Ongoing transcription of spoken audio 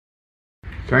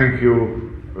Thank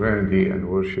you, Randy and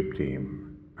worship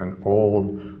team, and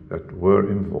all that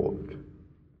were involved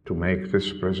to make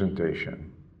this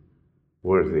presentation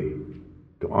worthy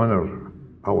to honor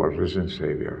our risen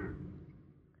Savior.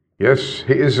 Yes,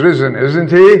 He is risen,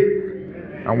 isn't He?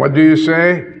 Amen. And what do you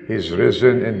say? He's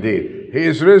risen indeed. He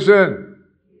is risen.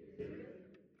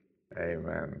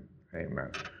 Amen.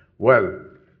 Amen. Well,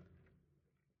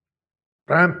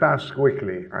 time passed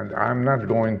quickly, and I'm not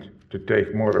going to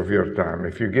take more of your time.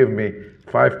 If you give me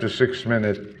 5 to 6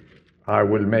 minutes, I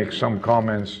will make some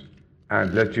comments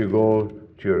and let you go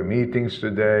to your meetings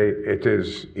today. It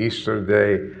is Easter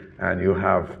Day, and you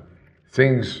have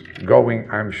things going,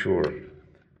 I'm sure.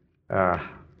 I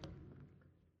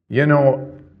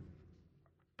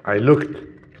looked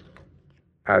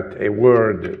at a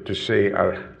word to say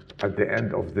at the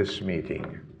end of this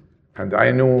meeting, and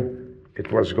I knew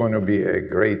it was going to be a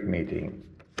great meeting.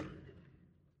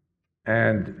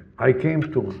 And I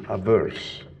came to a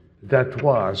verse that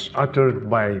was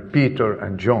uttered by Peter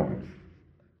and John.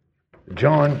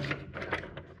 John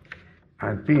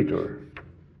and Peter,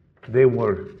 they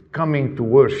were coming to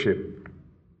worship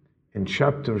in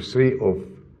chapter 3 of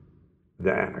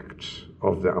the Acts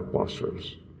of the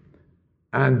Apostles.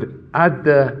 And at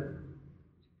the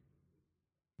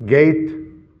gate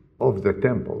of the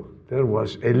temple, there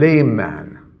was a lame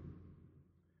man.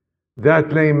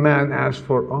 That lame man asked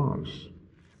for alms.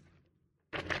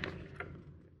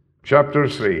 Chapter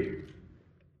 3.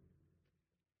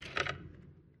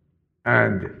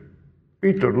 And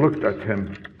Peter looked at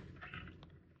him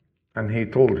and he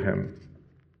told him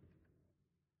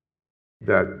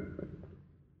that,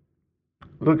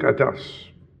 look at us.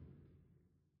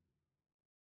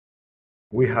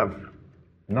 We have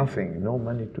nothing, no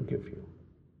money to give you.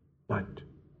 But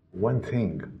one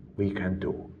thing we can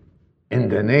do. In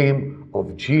the name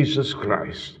of Jesus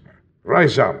Christ,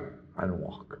 rise up and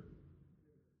walk.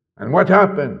 And what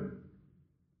happened?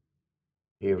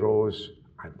 He rose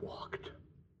and walked.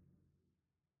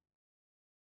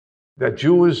 The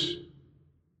Jews,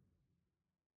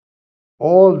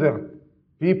 all the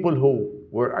people who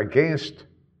were against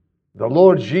the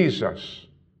Lord Jesus,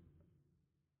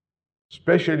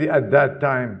 especially at that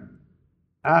time,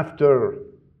 after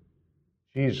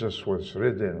Jesus was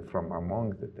risen from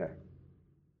among the dead,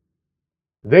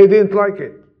 they didn't like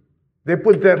it. They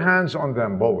put their hands on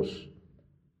them both,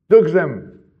 took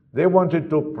them. They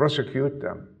wanted to prosecute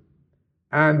them.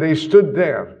 And they stood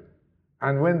there.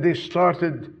 And when they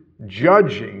started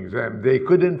judging them, they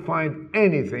couldn't find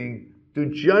anything to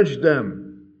judge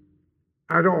them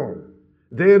at all.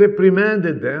 They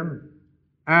reprimanded them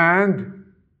and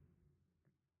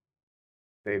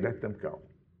they let them go.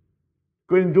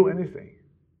 Couldn't do anything.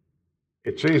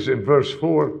 It says in verse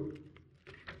 4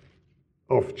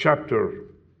 of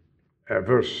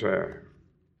verse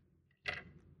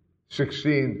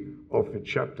 16 of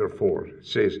chapter 4, it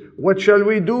says, "What shall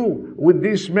we do with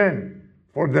these men?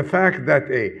 For the fact that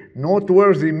a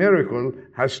noteworthy miracle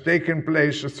has taken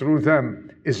place through them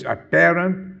is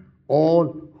apparent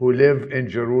all who live in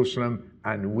Jerusalem,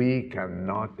 and we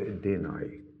cannot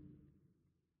deny."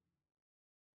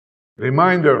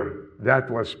 Reminder, that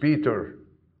was Peter,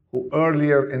 who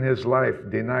earlier in his life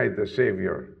denied the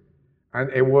Savior. And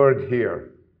a word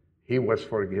here, he was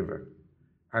forgiven.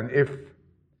 And if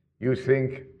you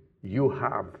think you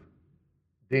have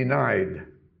denied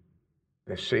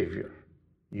the Savior,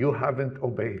 you haven't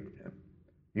obeyed Him,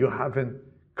 you haven't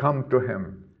come to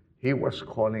Him, He was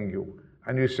calling you,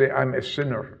 and you say, I'm a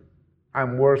sinner,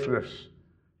 I'm worthless,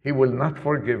 He will not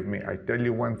forgive me. I tell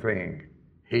you one thing,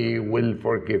 He will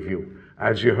forgive you.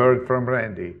 As you heard from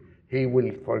Randy, He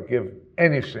will forgive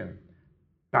any sin,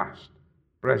 past,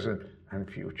 present, and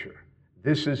future.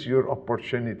 This is your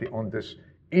opportunity on this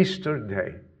Easter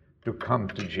day to come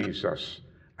to Jesus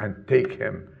and take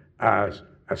Him as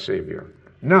a Savior.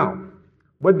 Now,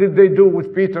 what did they do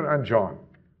with Peter and John?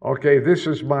 Okay, this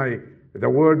is the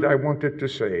word I wanted to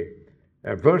say.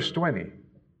 Verse 20.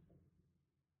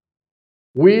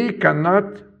 We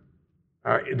cannot,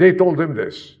 they told him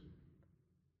this.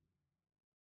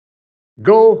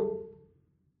 Go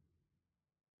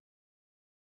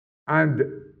and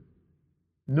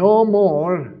no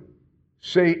more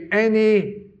say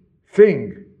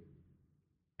anything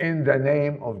in the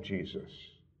name of Jesus.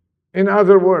 In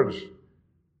other words,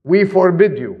 we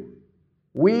forbid you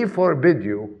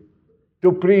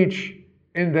to preach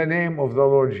in the name of the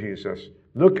Lord Jesus.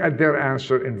 Look at their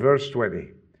answer in verse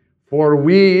 20. For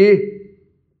we,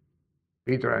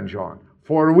 Peter and John,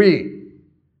 for we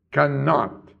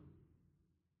cannot,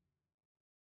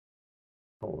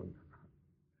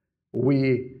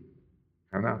 we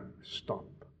cannot stop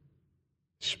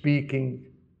speaking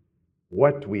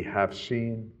what we have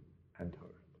seen and heard.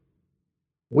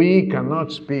 We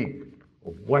cannot speak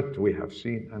of what we have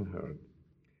seen and heard.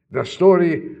 The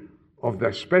story of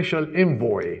the special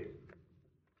envoy,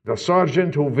 the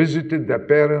sergeant who visited the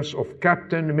parents of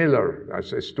Captain Miller,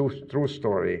 that's a true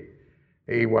story.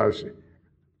 He was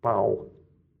POW,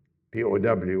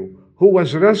 P-O-W, who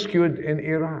was rescued in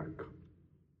Iraq.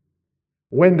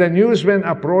 When the newsman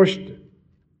approached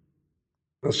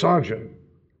the sergeant,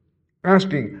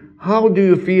 asking, "How do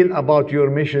you feel about your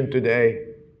mission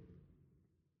today?"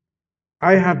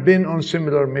 "I have been on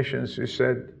similar missions," he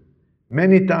said,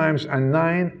 "many times, and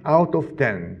 9 out of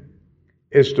 10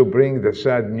 is to bring the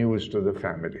sad news to the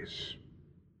families."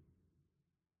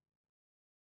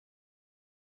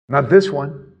 Not this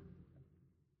one.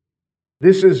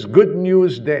 This is Good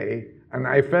News Day, and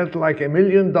I felt like $1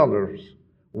 million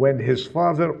when his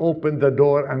father opened the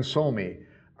door and saw me.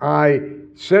 I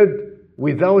said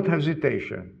without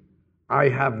hesitation, "I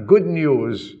have good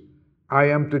news. I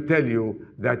am to tell you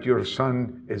that your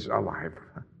son is alive."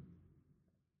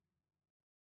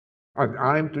 And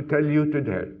I am to tell you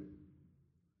today,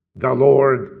 the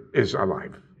Lord is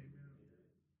alive.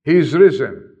 He's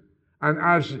risen. And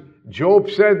as Job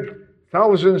said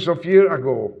thousands of years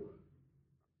ago,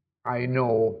 I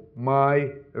know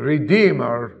my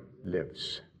Redeemer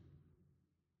lives.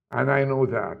 And I know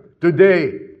that.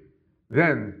 Today,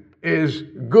 then, is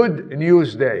Good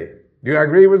News Day. Do you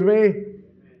agree with me?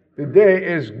 Today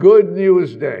is Good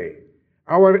News Day.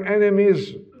 Our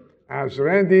enemies, as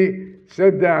Randy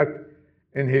said that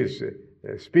in his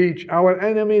speech, our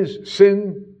enemies,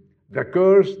 sin, the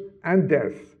curse, and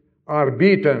death, are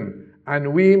beaten,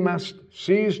 and we must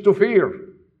cease to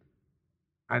fear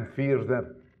and fear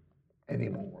them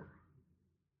anymore.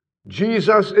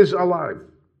 Jesus is alive.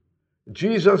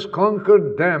 Jesus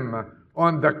conquered them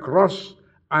on the cross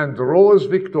and rose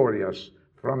victorious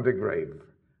from the grave.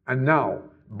 And now,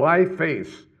 by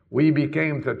faith, we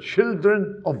became the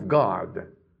children of God.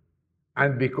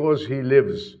 And because He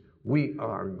lives, we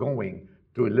are going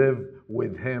to live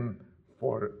with Him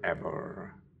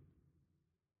forever.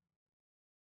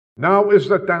 Now is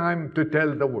the time to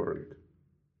tell the world.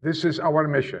 This is our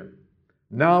mission.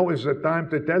 Now is the time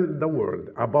to tell the world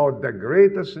about the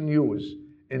greatest news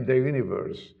in the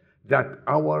universe, that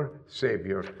our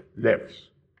Savior lives.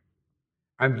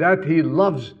 And that He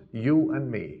loves you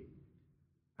and me.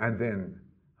 And then,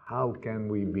 how can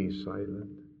we be silent?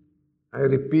 I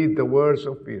repeat the words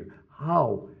of Peter.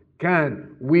 How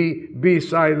can we be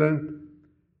silent?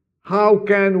 How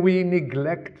can we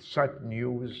neglect such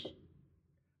news?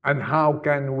 And how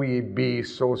can we be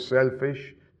so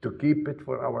selfish to keep it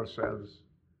for ourselves?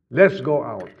 Let's go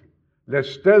out.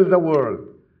 Let's tell the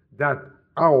world that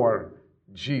our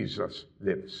Jesus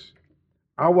lives.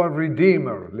 Our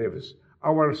Redeemer lives.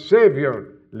 Our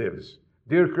Savior lives.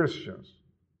 Dear Christians,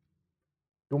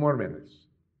 2 more minutes.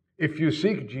 If you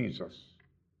seek Jesus,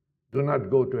 do not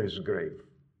go to His grave.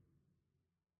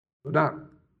 Do not.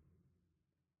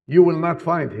 You will not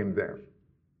find Him there.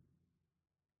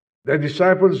 The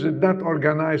disciples did not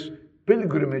organize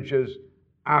pilgrimages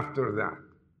after that.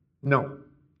 No.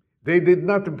 They did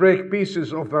not break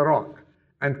pieces of the rock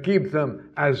and keep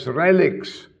them as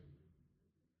relics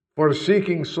for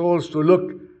seeking souls to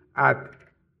look at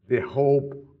the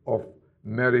hope of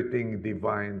meriting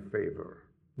divine favor.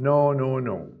 No, no,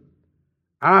 no.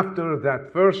 After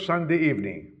that first Sunday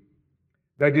evening,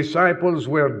 the disciples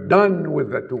were done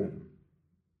with the tomb.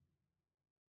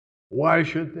 Why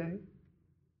should they?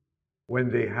 When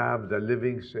they have the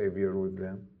living Savior with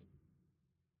them.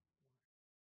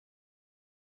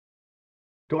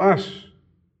 To us,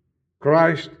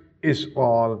 Christ is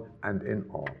all and in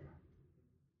all.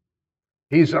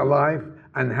 He's alive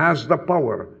and has the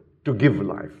power to give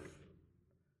life.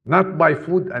 Not by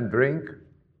food and drink,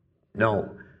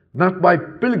 no. Not by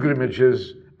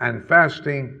pilgrimages and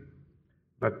fasting,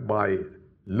 but by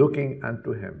looking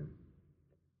unto Him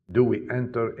do we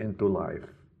enter into life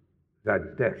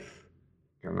that death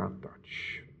cannot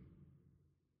touch.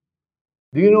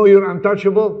 Do you know you're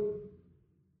untouchable?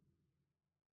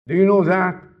 Do you know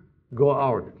that? Go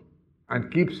out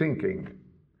and keep thinking,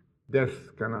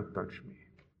 death cannot touch me.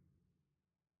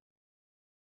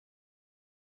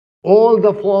 All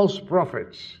the false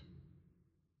prophets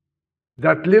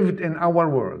that lived in our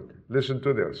world, listen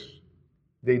to this,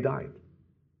 they died.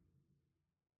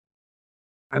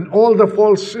 And all the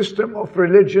false system of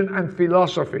religion and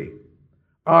philosophy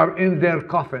are in their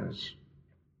coffins.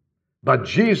 But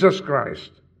Jesus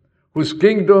Christ, whose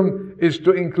kingdom is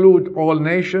to include all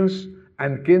nations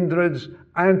and kindreds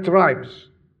and tribes,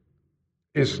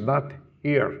 is not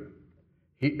here.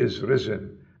 He is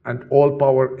risen, and all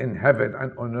power in heaven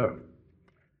and on earth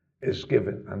is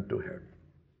given unto him.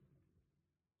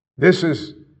 This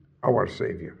is our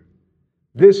Savior.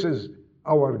 This is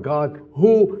our God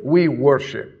who we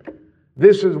worship.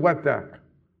 This is what the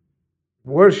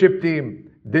worship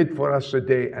team did for us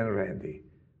today and Randy.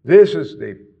 This is,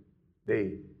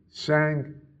 they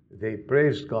sang, they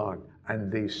praised God,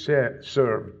 and they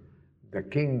served the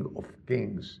King of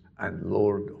Kings and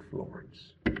Lord of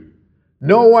Lords.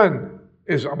 No one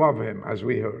is above him, as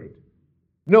we heard.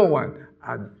 No one.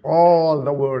 And all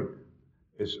the world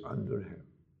is under him.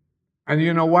 And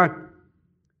you know what?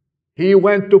 He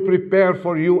went to prepare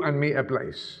for you and me a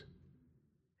place.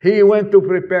 He went to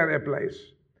prepare a place.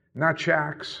 Not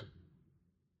shacks.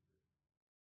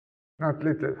 Not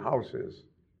little houses.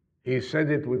 He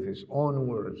said it with his own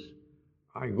words.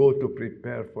 I go to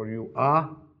prepare for you a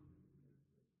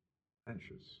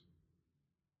mansion.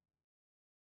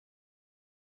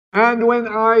 And when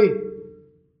I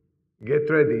get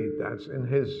ready, that's in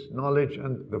his knowledge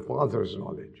and the Father's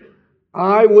knowledge,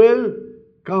 I will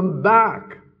come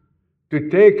back to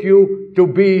take you to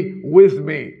be with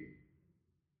me.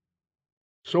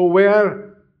 So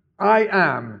where I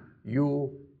am,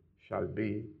 you shall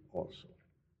be also.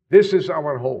 This is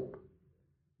our hope.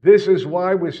 This is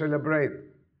why we celebrate.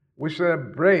 We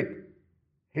celebrate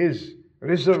his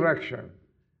resurrection.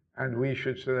 And we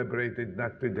should celebrate it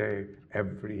not today,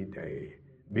 every day.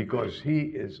 Because he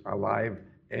is alive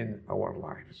in our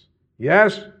lives.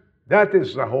 Yes, that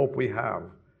is the hope we have.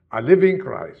 A living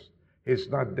Christ. He's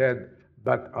not dead,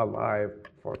 but alive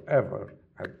forever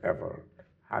and ever.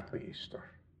 Happy Easter.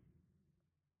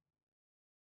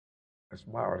 Let's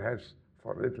bow our heads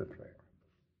for a little prayer.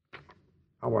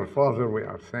 Our Father, we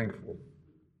are thankful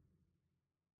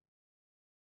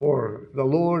for the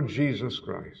Lord Jesus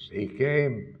Christ. He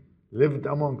came, lived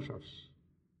amongst us,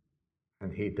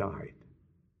 and he died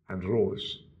and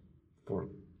rose for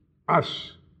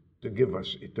us to give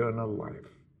us eternal life.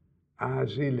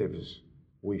 As he lives,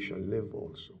 we shall live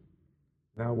also.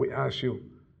 Now we ask you,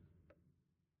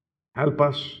 help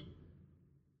us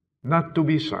not to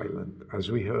be silent,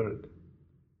 as we heard,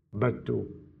 but to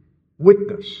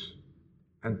witness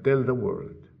and tell the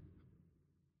world,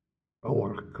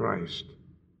 our Christ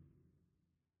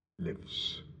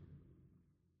lives.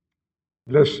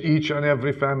 Bless each and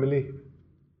every family.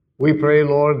 We pray,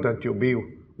 Lord, that you be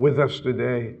with us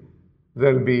today.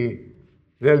 There'll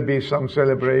be some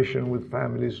celebration with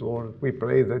families, Lord. We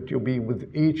pray that you be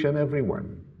with each and every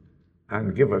one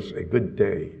and give us a good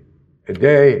day. A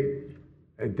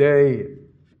day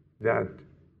that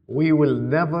we will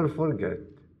never forget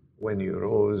when you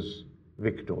rose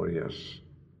victorious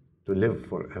to live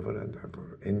forever and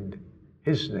ever. In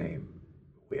his name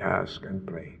we ask and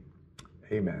pray.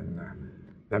 Amen.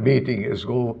 The meeting is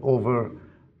over.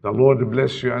 The Lord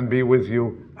bless you and be with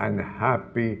you, and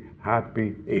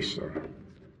happy Easter.